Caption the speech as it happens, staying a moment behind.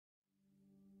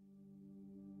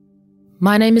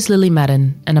My name is Lily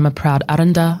Madden, and I'm a proud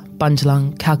Aranda,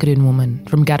 Bundjalung, Kalkadoon woman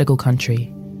from Gadigal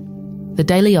country. The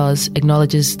Daily Oz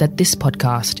acknowledges that this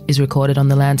podcast is recorded on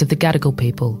the lands of the Gadigal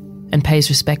people and pays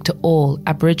respect to all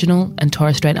Aboriginal and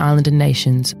Torres Strait Islander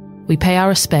nations. We pay our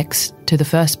respects to the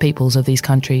first peoples of these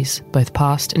countries, both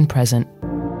past and present.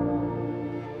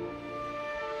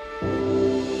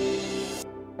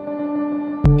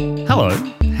 Hello,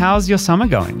 how's your summer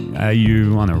going? Are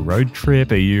you on a road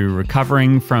trip? Are you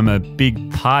recovering from a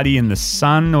big party in the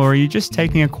sun? Or are you just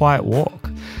taking a quiet walk?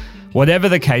 Whatever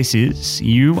the case is,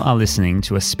 you are listening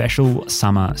to a special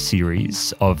summer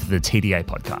series of the TDA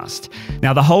podcast.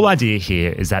 Now, the whole idea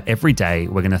here is that every day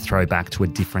we're going to throw back to a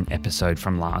different episode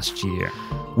from last year.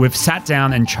 We've sat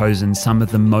down and chosen some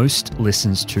of the most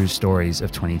listened to stories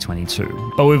of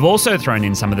 2022. But we've also thrown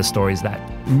in some of the stories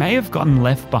that may have gotten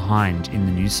left behind in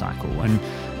the news cycle, and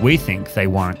we think they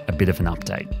warrant a bit of an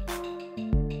update.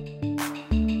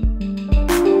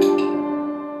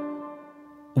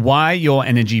 Why your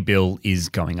energy bill is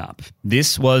going up.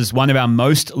 This was one of our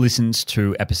most listened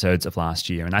to episodes of last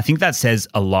year, and I think that says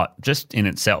a lot just in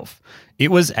itself.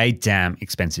 It was a damn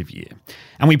expensive year.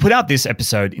 And we put out this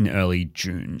episode in early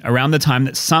June, around the time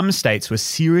that some states were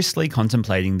seriously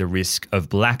contemplating the risk of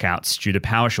blackouts due to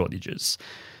power shortages.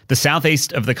 The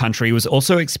southeast of the country was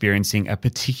also experiencing a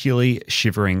particularly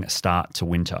shivering start to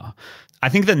winter. I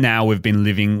think that now we've been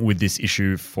living with this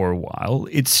issue for a while.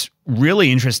 It's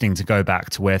really interesting to go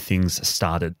back to where things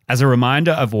started as a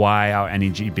reminder of why our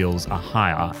energy bills are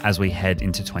higher as we head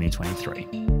into 2023.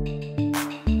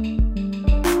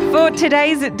 For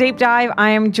today's deep dive,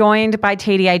 I am joined by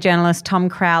TDA journalist Tom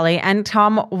Crowley. And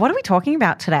Tom, what are we talking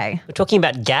about today? We're talking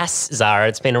about gas, Zara.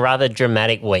 It's been a rather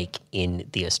dramatic week in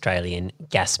the Australian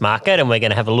gas market, and we're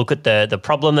going to have a look at the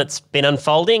problem that's been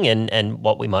unfolding and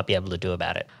what we might be able to do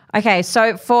about it. Okay,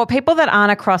 so for people that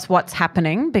aren't across what's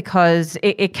happening, because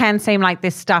it can seem like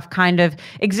this stuff kind of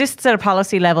exists at a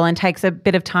policy level and takes a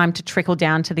bit of time to trickle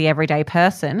down to the everyday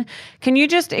person, can you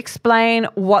just explain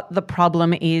what the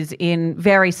problem is in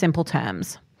very simple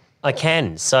terms? I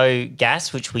can. So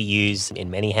gas, which we use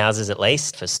in many houses at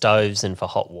least for stoves and for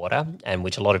hot water, and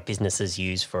which a lot of businesses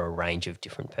use for a range of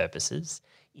different purposes,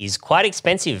 is quite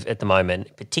expensive at the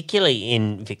moment, particularly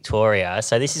in Victoria.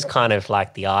 So this is kind of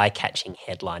like the eye-catching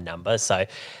headline number. So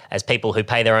as people who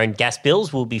pay their own gas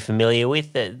bills will be familiar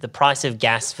with, the price of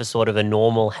gas for sort of a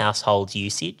normal household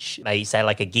usage, maybe say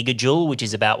like a gigajoule, which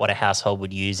is about what a household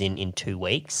would use in 2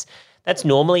 weeks, that's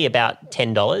normally about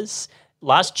 $10.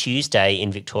 Last Tuesday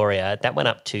in Victoria, that went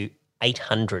up to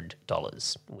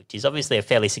 $800, which is obviously a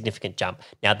fairly significant jump.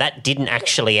 Now, that didn't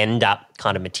actually end up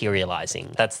kind of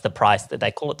materialising. That's the price that they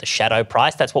call it, the shadow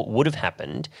price. That's what would have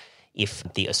happened if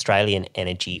the Australian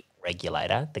energy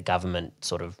regulator, the government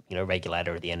sort of,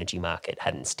 regulator of the energy market,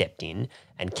 hadn't stepped in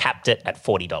and capped it at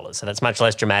 $40. So that's much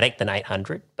less dramatic than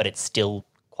 $800, but it's still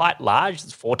quite large.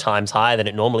 It's 4 times higher than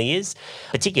it normally is,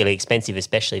 particularly expensive,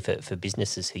 especially for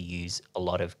businesses who use a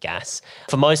lot of gas.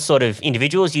 For most sort of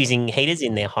individuals using heaters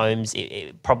in their homes,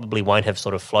 it probably won't have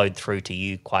sort of flowed through to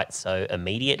you quite so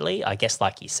immediately. I guess,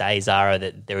 like you say, Zara,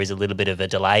 that there is a little bit of a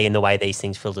delay in the way these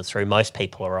things filter through. Most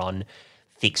people are on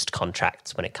fixed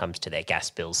contracts when it comes to their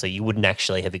gas bills. So you wouldn't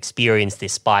actually have experienced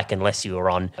this spike unless you were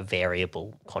on a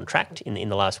variable contract in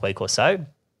the last week or so.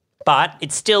 But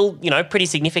it's still, pretty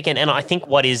significant. And I think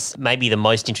what is maybe the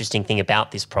most interesting thing about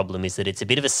this problem is that it's a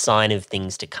bit of a sign of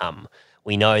things to come.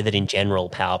 We know that in general,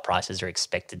 power prices are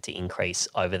expected to increase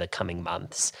over the coming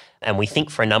months. And we think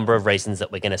for a number of reasons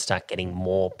that we're going to start getting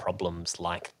more problems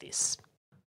like this.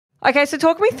 Okay, so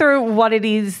talk me through what it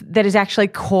is that is actually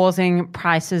causing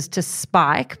prices to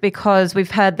spike, because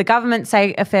we've heard the government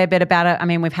say a fair bit about it. I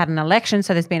mean, we've had an election,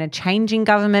 so there's been a change in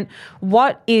government.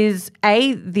 What is,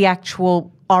 A, the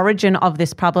actual origin of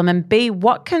this problem, and B,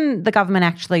 what can the government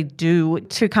actually do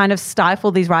to kind of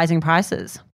stifle these rising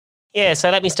prices? Yeah,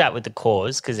 so let me start with the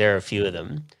cause, because there are a few of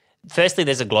them. Firstly,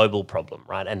 there's a global problem,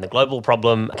 right? And the global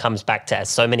problem comes back to, as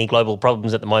so many global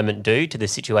problems at the moment do, to the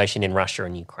situation in Russia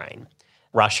and Ukraine.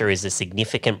 Russia is a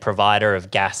significant provider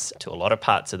of gas to a lot of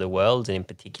parts of the world, and in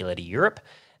particular to Europe.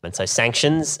 And so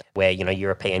sanctions, where,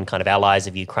 European kind of allies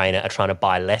of Ukraine are trying to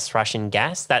buy less Russian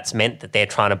gas, that's meant that they're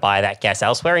trying to buy that gas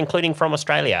elsewhere, including from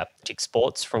Australia, which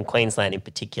exports from Queensland in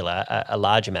particular a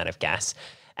large amount of gas.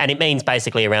 And it means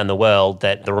basically around the world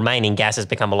that the remaining gas has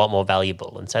become a lot more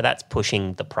valuable. And so that's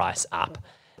pushing the price up.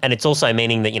 And it's also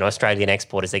meaning that, Australian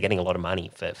exporters, they're getting a lot of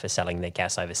money for selling their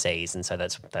gas overseas. And so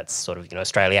that's sort of,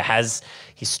 Australia has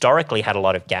historically had a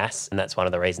lot of gas, and that's one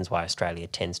of the reasons why Australia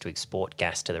tends to export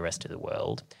gas to the rest of the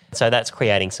world. So that's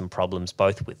creating some problems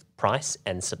both with price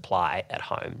and supply at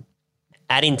home.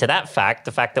 Add into that fact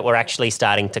the fact that we're actually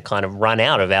starting to kind of run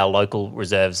out of our local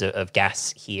reserves of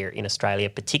gas here in Australia,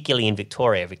 particularly in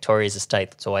Victoria. Victoria is a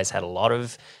state that's always had a lot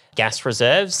of gas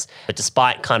reserves, but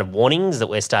despite kind of warnings that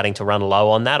we're starting to run low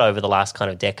on that over the last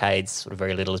kind of decades, sort of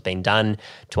very little has been done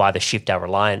to either shift our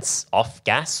reliance off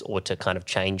gas or to kind of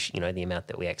change, the amount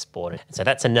that we export. So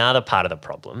that's another part of the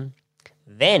problem.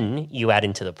 Then you add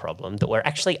into the problem that we're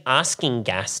actually asking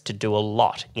gas to do a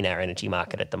lot in our energy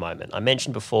market at the moment. I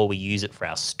mentioned before we use it for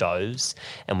our stoves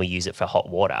and we use it for hot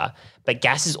water, but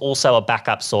gas is also a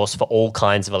backup source for all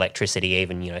kinds of electricity,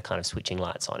 even, kind of switching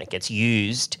lights on. It gets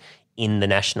used in the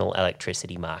national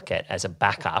electricity market as a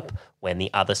backup when the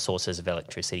other sources of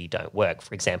electricity don't work.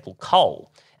 For example,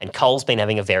 coal. And coal's been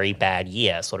having a very bad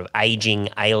year, sort of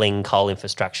ailing coal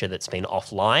infrastructure that's been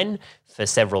offline for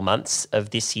several months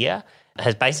of this year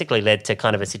has basically led to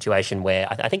kind of a situation where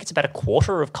I think it's about a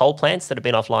quarter of coal plants that have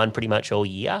been offline pretty much all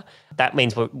year. That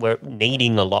means we're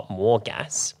needing a lot more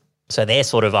gas. So there's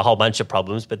sort of a whole bunch of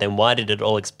problems, but then why did it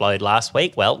all explode last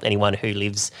week? Well, anyone who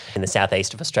lives in the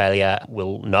southeast of Australia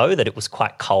will know that it was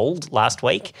quite cold last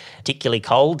week, particularly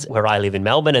cold where I live in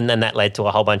Melbourne, and then that led to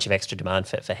a whole bunch of extra demand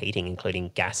for heating,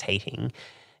 including gas heating.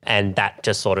 And that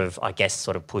just sort of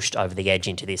pushed over the edge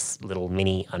into this little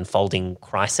mini unfolding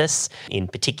crisis in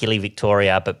particularly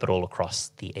Victoria, but all across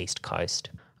the East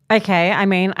Coast. Okay, I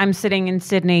mean, I'm sitting in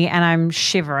Sydney and I'm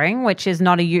shivering, which is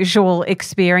not a usual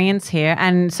experience here.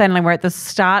 And certainly we're at the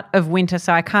start of winter,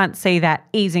 so I can't see that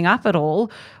easing up at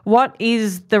all. What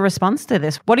is the response to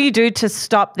this? What do you do to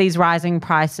stop these rising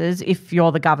prices if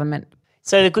you're the government?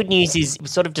 So the good news is we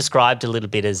sort of described a little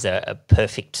bit as a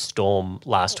perfect storm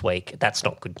last week. That's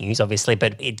not good news, obviously,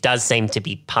 but it does seem to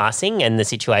be passing, and the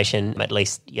situation, at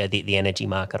least the energy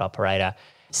market operator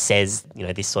says,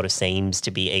 this sort of seems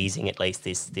to be easing, at least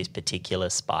this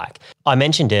particular spike. I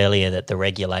mentioned earlier that the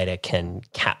regulator can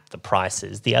cap the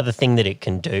prices. The other thing that it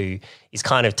can do is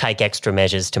kind of take extra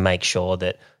measures to make sure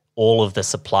that all of the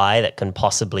supply that can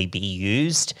possibly be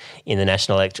used in the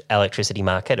national electricity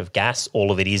market of gas,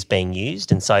 all of it is being used.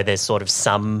 And so there's sort of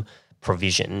some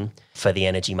provision for the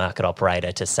energy market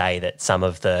operator to say that some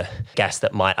of the gas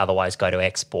that might otherwise go to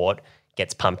export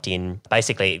gets pumped in.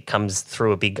 Basically, it comes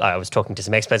through I was talking to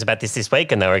some experts about this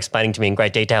week, and they were explaining to me in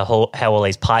great detail how all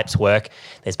these pipes work.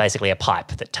 There's basically a pipe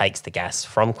that takes the gas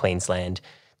from Queensland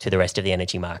to the rest of the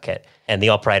energy market, and the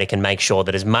operator can make sure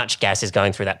that as much gas is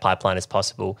going through that pipeline as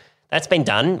possible. That's been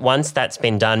done. Once that's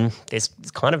been done, there's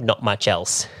kind of not much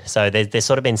else. So there's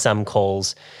sort of been some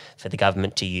calls for the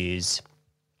government to use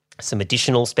some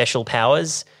additional special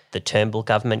powers. The Turnbull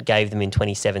government gave them in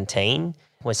 2017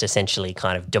 was essentially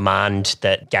kind of demand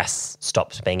that gas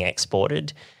stops being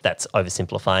exported. That's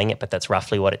oversimplifying it, but that's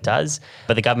roughly what it does.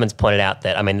 But the government's pointed out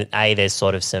that, there's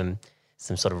sort of some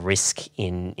sort of risk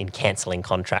in cancelling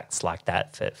contracts like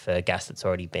that for gas that's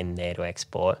already been there to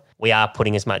export. We are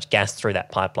putting as much gas through that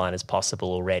pipeline as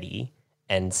possible already,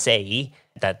 and see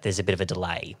that there's a bit of a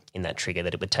delay in that trigger,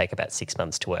 that it would take about 6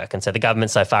 months to work. And so the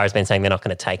government so far has been saying they're not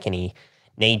going to take any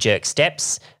knee-jerk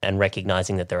steps, and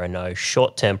recognising that there are no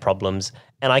short-term problems.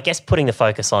 And I guess putting the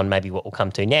focus on maybe what we'll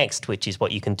come to next, which is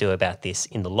what you can do about this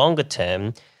in the longer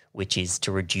term, which is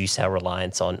to reduce our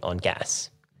reliance on gas.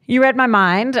 You read my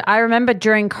mind. I remember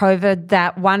during COVID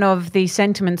that one of the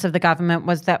sentiments of the government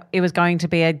was that it was going to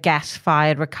be a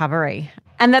gas-fired recovery,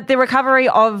 and that the recovery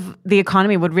of the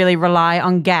economy would really rely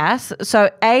on gas.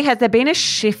 So A, has there been a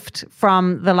shift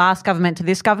from the last government to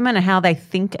this government and how they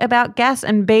think about gas?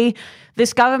 And B,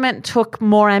 this government took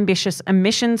more ambitious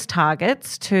emissions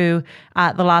targets to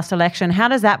the last election. How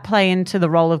does that play into the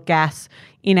role of gas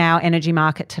in our energy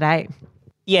market today?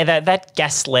 Yeah, that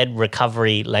gas-led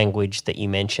recovery language that you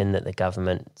mentioned that the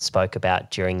government spoke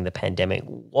about during the pandemic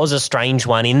was a strange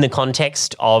one in the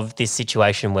context of this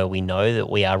situation where we know that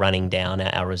we are running down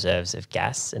our reserves of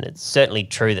gas. And it's certainly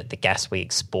true that the gas we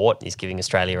export is giving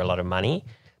Australia a lot of money.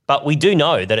 But we do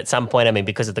know that at some point,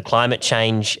 because of the climate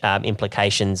change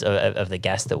implications of the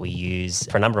gas that we use,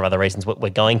 for a number of other reasons, we're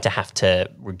going to have to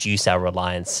reduce our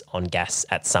reliance on gas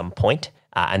at some point.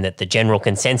 And that the general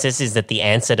consensus is that the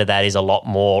answer to that is a lot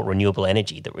more renewable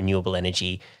energy, that renewable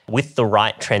energy with the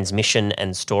right transmission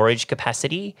and storage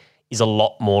capacity is a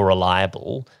lot more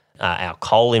reliable. Our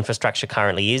coal infrastructure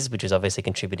currently is, which is obviously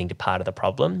contributing to part of the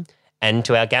problem, and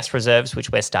to our gas reserves, which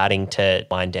we're starting to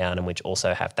wind down and which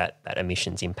also have that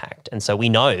emissions impact. And so we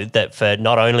know that for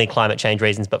not only climate change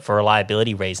reasons, but for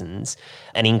reliability reasons,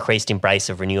 an increased embrace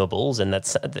of renewables, and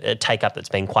that's a take-up that's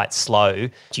been quite slow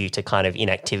due to kind of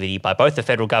inactivity by both the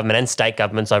federal government and state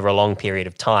governments over a long period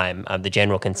of time. The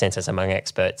general consensus among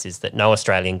experts is that no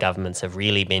Australian governments have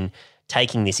really been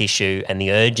taking this issue and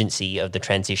the urgency of the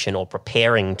transition or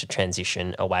preparing to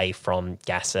transition away from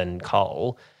gas and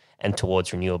coal and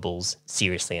towards renewables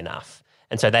seriously enough.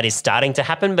 And so that is starting to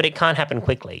happen, but it can't happen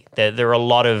quickly. There are a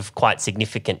lot of quite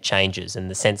significant changes, and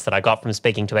the sense that I got from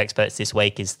speaking to experts this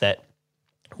week is that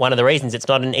one of the reasons it's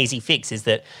not an easy fix is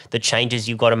that the changes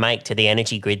you've got to make to the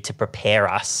energy grid to prepare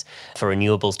us for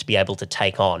renewables to be able to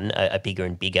take on a bigger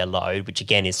and bigger load, which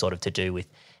again is sort of to do with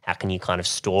how can you kind of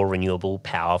store renewable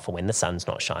power for when the sun's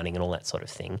not shining and all that sort of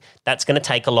thing. That's going to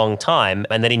take a long time,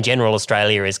 and that in general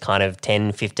Australia is kind of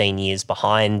 10, 15 years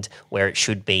behind where it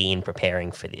should be in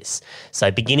preparing for this. So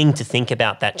beginning to think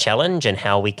about that challenge and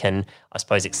how we can, I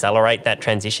suppose, accelerate that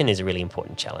transition is a really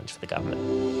important challenge for the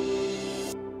government.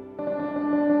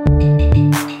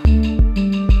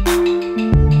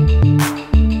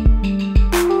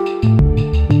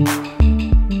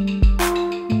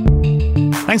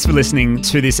 Thanks for listening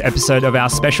to this episode of our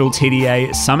special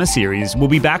TDA summer series. We'll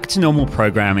be back to normal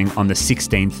programming on the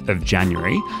 16th of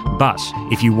January. But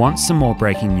if you want some more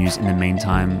breaking news in the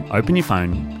meantime, open your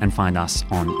phone and find us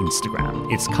on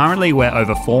Instagram. It's currently where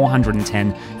over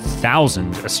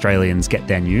 410,000 Australians get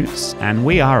their news, and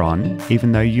we are on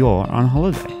even though you're on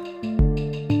holiday.